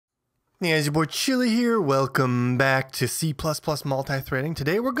Hey guys, your boy Chili here. Welcome back to C++ multithreading.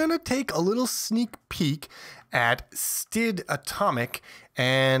 Today we're going to take a little sneak peek at STID Atomic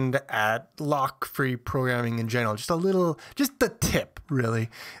and at lock-free programming in general. Just the tip, really.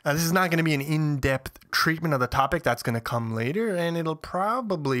 This is not going to be an in-depth treatment of the topic. That's going to come later, and it'll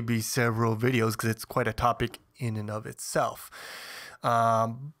probably be several videos because it's quite a topic in and of itself.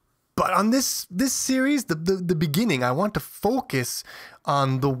 But on this series, the beginning, I want to focus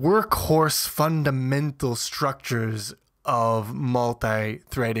on the workhorse fundamental structures of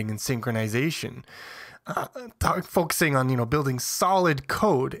multi-threading and synchronization. Focusing on, building solid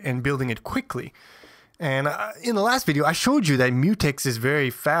code and building it quickly. And in the last video, I showed you that mutex is very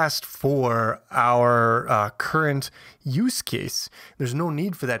fast for our current use case. There's no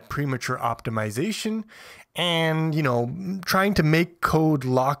need for that premature optimization. And, trying to make code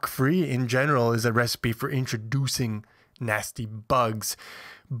lock-free in general is a recipe for introducing nasty bugs.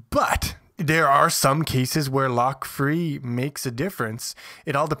 But there are some cases where lock-free makes a difference.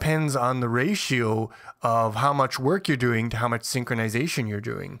 It all depends on the ratio of how much work you're doing to how much synchronization you're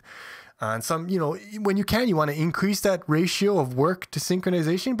doing. And some, when you want to increase that ratio of work to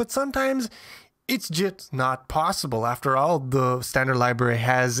synchronization, but sometimes it's just not possible. After all, the standard library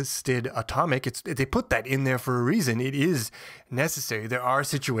has STID Atomic. They put that in there for a reason. It is necessary. There are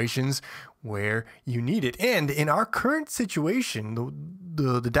situations where you need it. And in our current situation,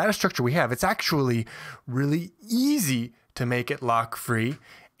 the data structure we have, it's actually really easy to make it lock-free.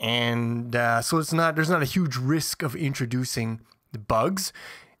 And so there's not a huge risk of introducing the bugs.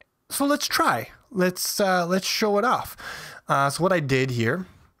 So let's try. Let's show it off. So what I did here,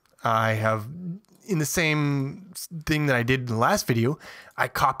 I have, in the same thing that I did in the last video, I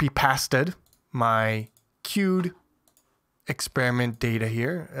copy-pasted my queued experiment data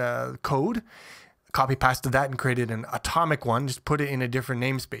here, code, copy-pasted that and created an atomic one, just put it in a different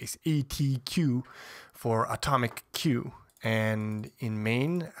namespace, ATQ for atomic queue. And in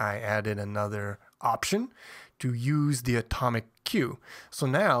main, I added another option to use the atomic queue. So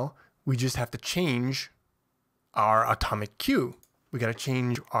now we just have to change our atomic queue. We got to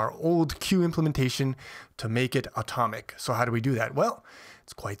change our old queue implementation to make it atomic. So how do we do that? Well,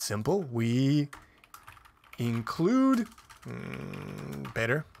 it's quite simple. We include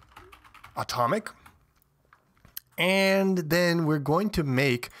atomic, and then we're going to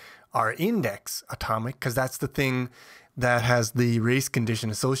make our index atomic because that's the thing that has the race condition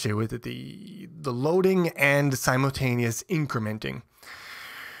associated with it, the loading and simultaneous incrementing.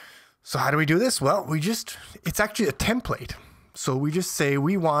 So how do we do this? Well, it's actually a template. So we just say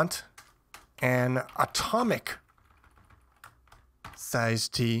we want an atomic size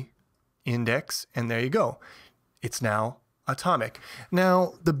t index, and there you go. It's now atomic.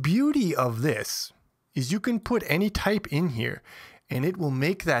 Now, the beauty of this is you can put any type in here, and it will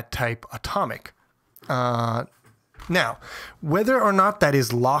make that type atomic. Now, whether or not that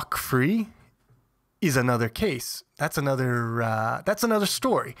is lock-free is another case. That's another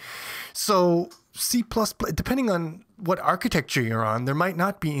story. So C++, depending on what architecture you're on, there might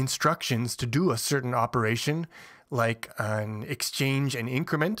not be instructions to do a certain operation like an exchange and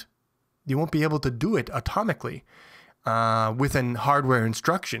increment. You won't be able to do it atomically with an hardware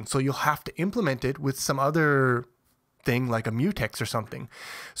instruction. So you'll have to implement it with some other thing like a mutex or something.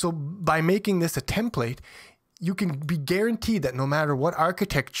 So by making this a template, you can be guaranteed that no matter what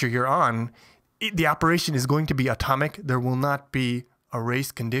architecture you're on, the operation is going to be atomic. There will not be a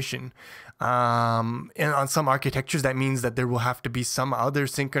race condition. And on some architectures, that means that there will have to be some other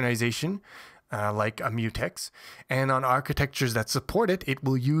synchronization, like a mutex. And on architectures that support it, it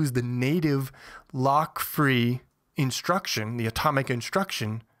will use the native lock-free instruction, the atomic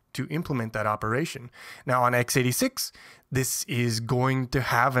instruction, to implement that operation. Now on x86, this is going to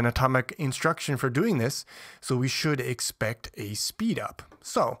have an atomic instruction for doing this, so we should expect a speed up.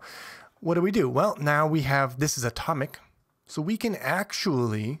 So what do? Well, now we have, this is atomic, so we can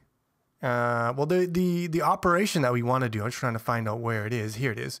actually, the operation that we want to do, I'm just trying to find out where it is.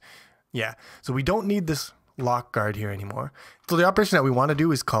 Here it is. Yeah, so we don't need this lock guard here anymore. So the operation that we want to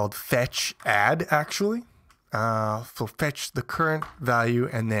do is called fetch add, actually. So fetch the current value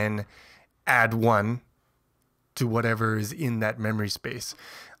and then add 1 to whatever is in that memory space.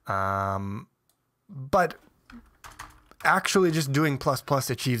 But actually just doing plus plus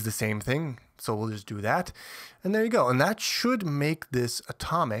achieves the same thing. So we'll just do that. And there you go. And that should make this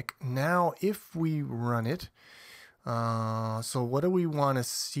atomic. Now, if we run it, so what do we want to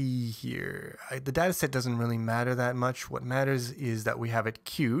see here? The data set doesn't really matter that much. What matters is that we have it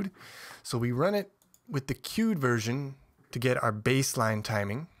queued. So we run it with the queued version to get our baseline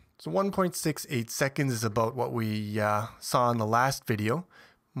timing. So 1.68 seconds is about what we saw in the last video.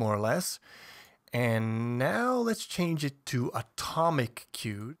 more or less. And now let's change it to atomic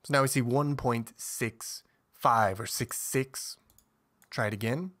queued. So now we see 1.65 or 66. Try it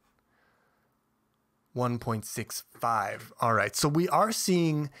again. 1.65. All right, so we are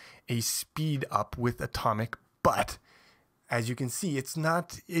seeing a speed up with atomic, but as you can see, it's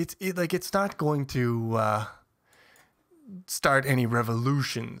not going to start any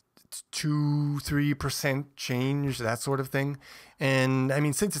revolution. It's 2-3% change, that sort of thing. And I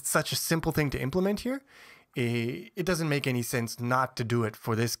mean, since it's such a simple thing to implement here, it doesn't make any sense not to do it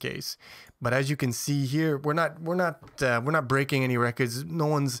for this case. But as you can see here, we're not breaking any records. No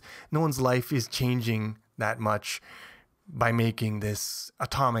one's life is changing that much by making this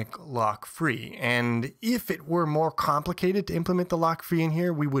atomic lock free. And if it were more complicated to implement the lock free in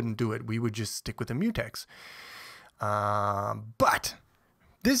here, we wouldn't do it. We would just stick with the mutex. But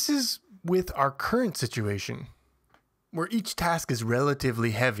this is with our current situation, where each task is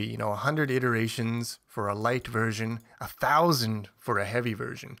relatively heavy, 100 iterations for a light version, 1,000 for a heavy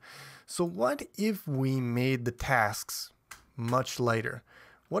version. So what if we made the tasks much lighter?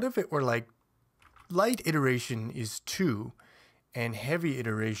 What if it were like light iteration is 2 and heavy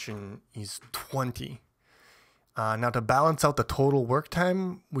iteration is 20? Now to balance out the total work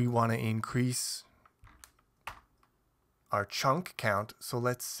time, we want to increase our chunk count. So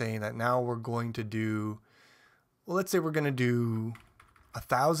let's say that now we're going to do, well, let's say we're going to do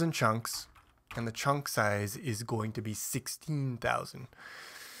 1,000 chunks, and the chunk size is going to be 16,000.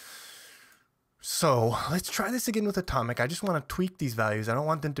 So let's try this again with atomic. I just want to tweak these values. I don't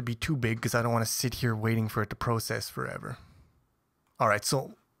want them to be too big because I don't want to sit here waiting for it to process forever. All right,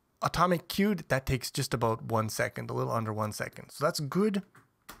 so atomic queued, that takes just about 1 second, a little under 1 second. So that's good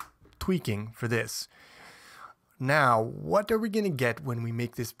tweaking for this. Now, what are we going to get when we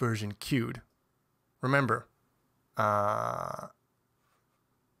make this version queued? Remember,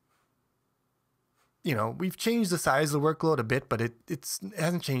 we've changed the size of the workload a bit, but it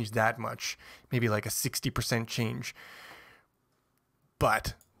hasn't changed that much. Maybe like a 60% change.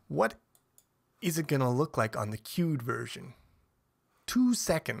 But what is it going to look like on the queued version? 2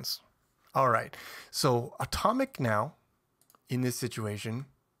 seconds. All right. So atomic now, in this situation,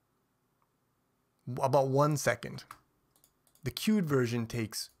 about 1 second. The queued version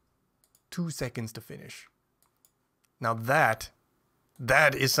takes 2 seconds to finish. Now that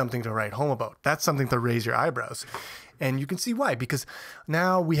is something to write home about. That's something to raise your eyebrows. And you can see why, because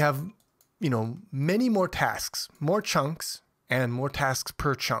now we have, many more tasks, more chunks, and more tasks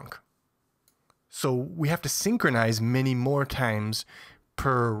per chunk. So we have to synchronize many more times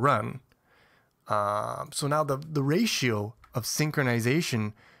per run. So now the ratio of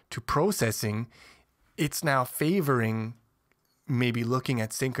synchronization to processing, it's now favoring maybe looking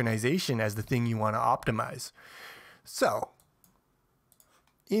at synchronization as the thing you want to optimize. So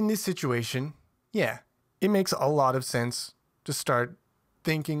in this situation, yeah, it makes a lot of sense to start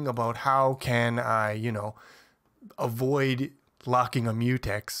thinking about how can I, avoid locking a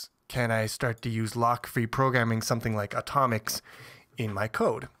mutex. Can I start to use lock-free programming, something like atomics, in my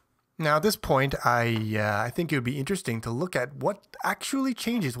code? Now, at this point, I think it would be interesting to look at what actually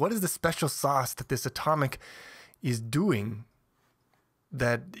changes. What is the special sauce that this atomic is doing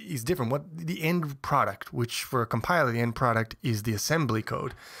that is different? What the end product, which for a compiler, the end product is the assembly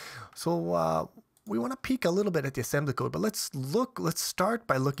code. So we want to peek a little bit at the assembly code, but let's start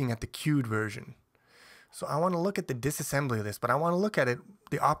by looking at the queued version. So I want to look at the disassembly of this, but I want to look at it,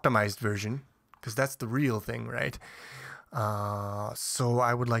 the optimized version, because that's the real thing, right? So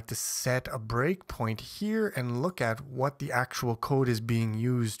I would like to set a breakpoint here and look at what the actual code is being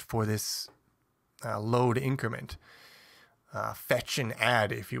used for this load increment. Fetch and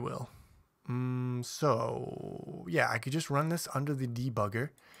add, if you will. So yeah, I could just run this under the debugger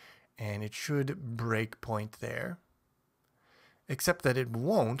and it should breakpoint there, except that it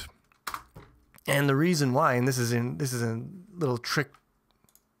won't. And the reason why, and this is a little trick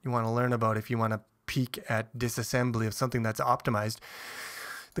you want to learn about if you want to peek at disassembly of something that's optimized.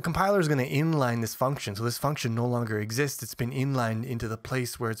 The compiler is going to inline this function. So this function no longer exists. It's been inlined into the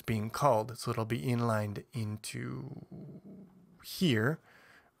place where it's being called. So it'll be inlined into here.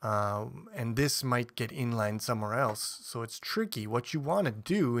 And this might get inlined somewhere else. So it's tricky. What you want to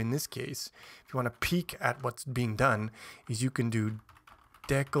do in this case, if you want to peek at what's being done, is you can do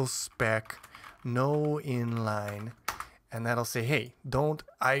decal spec no inline. And that'll say, hey,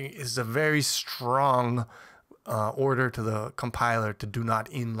 is a very strong order to the compiler to do not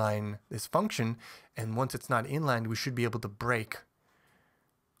inline this function. And once it's not inlined, we should be able to break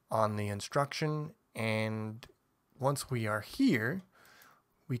on the instruction. And once we are here,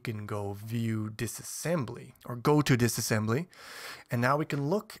 we can go view disassembly or go to disassembly. And now we can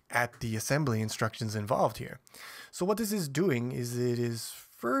look at the assembly instructions involved here. So what this is doing is it is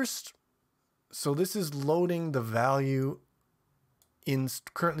first, so this is loading the value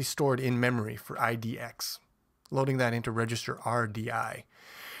currently stored in memory for IDX, loading that into register RDI.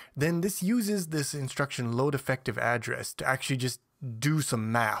 Then this uses this instruction load effective address to actually just do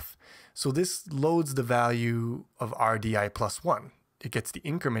some math. So this loads the value of RDI plus 1. It gets the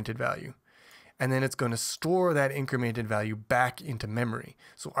incremented value. And then it's going to store that incremented value back into memory.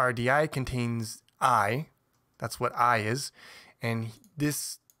 So RDI contains I, that's what I is. And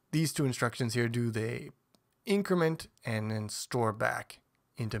these two instructions here do the increment and then store back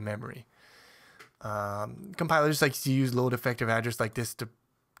into memory. Compilers like to use load effective address like this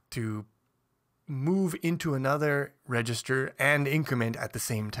to move into another register and increment at the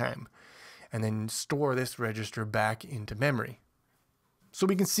same time, and then store this register back into memory. So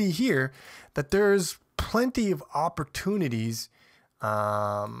we can see here that there's plenty of opportunities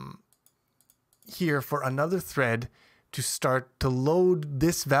here for another thread to start to load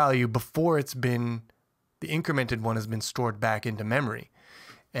this value before the incremented one has been stored back into memory.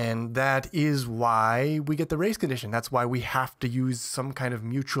 And that is why we get the race condition. That's why we have to use some kind of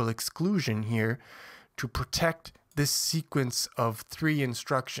mutual exclusion here to protect this sequence of 3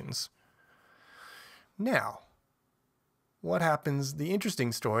 instructions. Now, what happens, the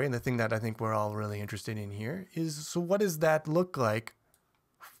interesting story, and the thing that I think we're all really interested in here is, so what does that look like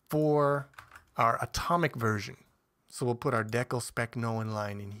for our atomic version? So we'll put our decal spec no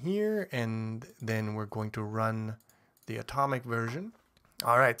inline in here, and then we're going to run the atomic version.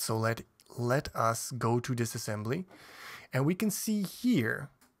 All right, so let us go to disassembly, and we can see here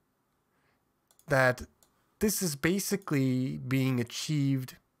that this is basically being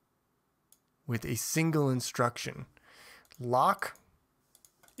achieved with a single instruction: lock,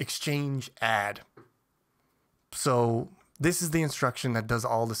 exchange, add. So this is the instruction that does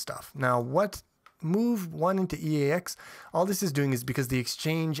all the stuff. Now, what move 1 into EAX, all this is doing is because the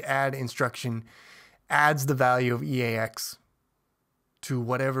exchange add instruction adds the value of EAX to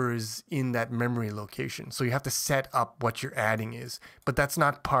whatever is in that memory location. So you have to set up what your adding is, but that's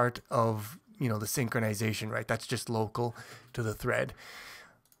not part of, the synchronization, right? That's just local to the thread.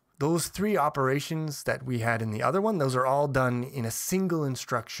 Those 3 operations that we had in the other one, those are all done in a single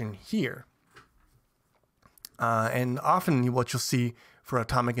instruction here. And often what you'll see for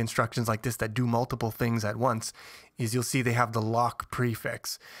atomic instructions like this that do multiple things at once is you'll see they have the lock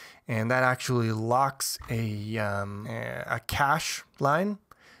prefix. And that actually locks a cache line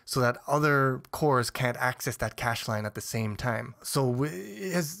so that other cores can't access that cache line at the same time. So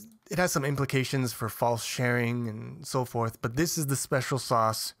it has some implications for false sharing and so forth, but this is the special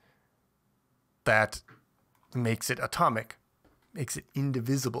sauce that makes it atomic, makes it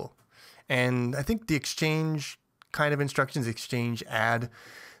indivisible. And I think the exchange kind of instructions, exchange, add,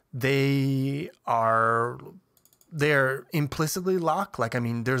 they're implicitly lock. Like, I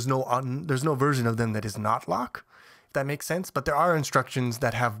mean, there's no version of them that is not lock, if that makes sense. But there are instructions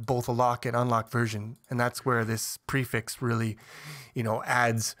that have both a lock and unlock version, and that's where this prefix really,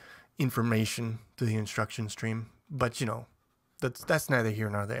 adds information to the instruction stream. But that's neither here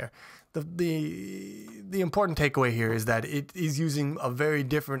nor there. The important takeaway here is that it is using a very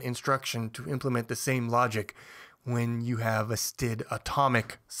different instruction to implement the same logic when you have a std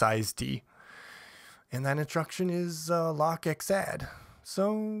atomic size t. And that instruction is lock x add.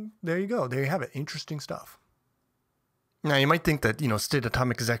 So there you go. There you have it. Interesting stuff. Now you might think that, std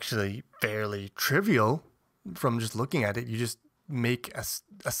atomic is actually fairly trivial from just looking at it. You just make a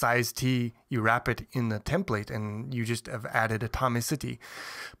size t, you wrap it in the template, and you just have added atomicity.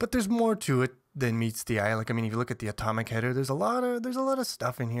 But there's more to it than meets the eye. Like, I mean, if you look at the atomic header, there's a lot of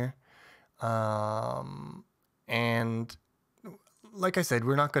stuff in here. And like I said,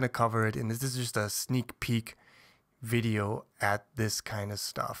 we're not going to cover it in this. This is just a sneak peek video at this kind of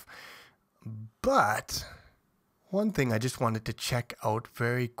stuff. But one thing I just wanted to check out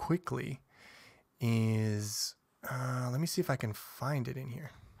very quickly is, let me see if I can find it in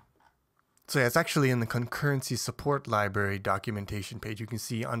here. So yeah, it's actually in the concurrency support library documentation page. You can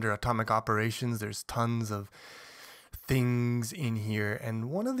see under atomic operations, there's tons of things in here. And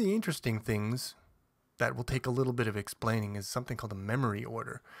one of the interesting things that will take a little bit of explaining is something called a memory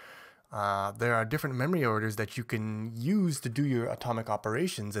order. There are different memory orders that you can use to do your atomic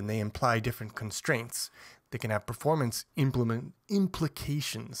operations, and they imply different constraints. They can have performance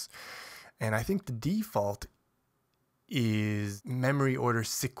implications. And I think the default is memory order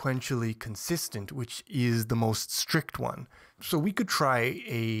sequentially consistent, which is the most strict one. So we could try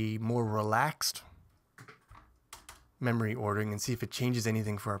a more relaxed memory ordering and see if it changes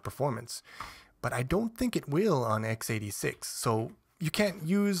anything for our performance. But I don't think it will on x86. So you can't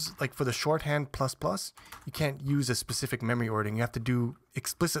use, like for the shorthand plus plus, you can't use a specific memory ordering. You have to do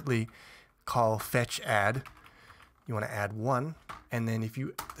explicitly call fetch add. You want to add 1, and then if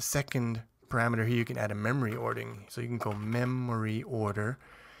you, the second parameter here, you can add a memory ordering. So you can go memory order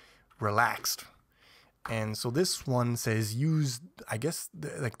relaxed. And so this one says use, I guess,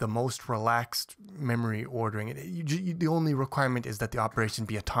 like the most relaxed memory ordering. The only requirement is that the operation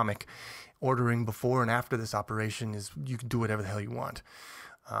be atomic. Ordering before and after this operation is, you can do whatever the hell you want.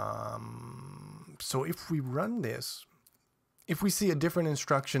 So if we run this, if we see a different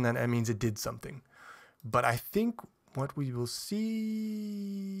instruction, then that means it did something. But I think what we will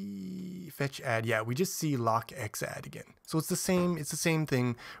see, fetch add, yeah, we just see lock x add again. So it's the same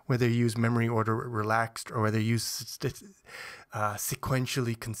thing whether you use memory order relaxed or whether you use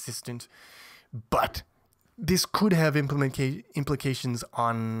sequentially consistent. But this could have implications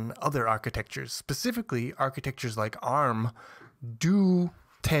on other architectures. Specifically, architectures like ARM does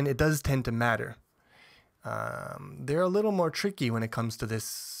tend to matter. They're a little more tricky when it comes to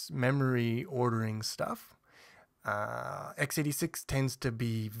this memory ordering stuff. x86 tends to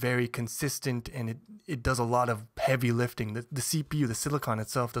be very consistent, and it does a lot of heavy lifting. The CPU, the silicon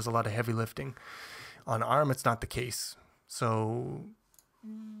itself, does a lot of heavy lifting. On ARM, it's not the case. So,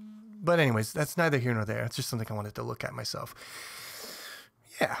 but anyways, that's neither here nor there. It's just something I wanted to look at myself.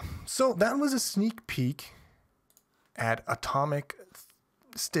 Yeah, so that was a sneak peek at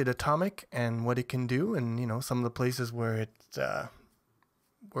STID atomic and what it can do, and you know, some of the places where it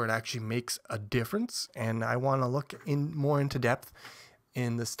actually makes a difference. And I want to look more into depth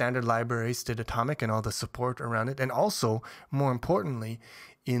in the standard library STID atomic and all the support around it, and also more importantly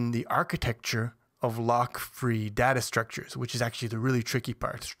in the architecture of lock-free data structures, which is actually the really tricky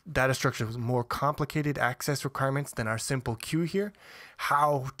part. Data structures with more complicated access requirements than our simple queue here.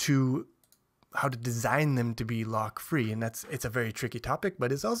 How to design them to be lock-free, and it's a very tricky topic,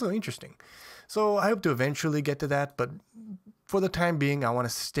 but it's also interesting. So I hope to eventually get to that, but for the time being, I want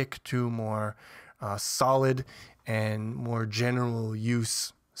to stick to more solid and more general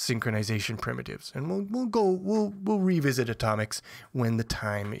use synchronization primitives, and we'll revisit atomics when the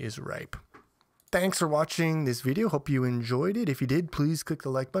time is ripe. Thanks for watching this video. Hope you enjoyed it. If you did, please click the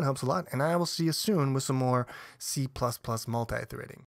like button. Helps a lot, and I will see you soon with some more C++ multithreading.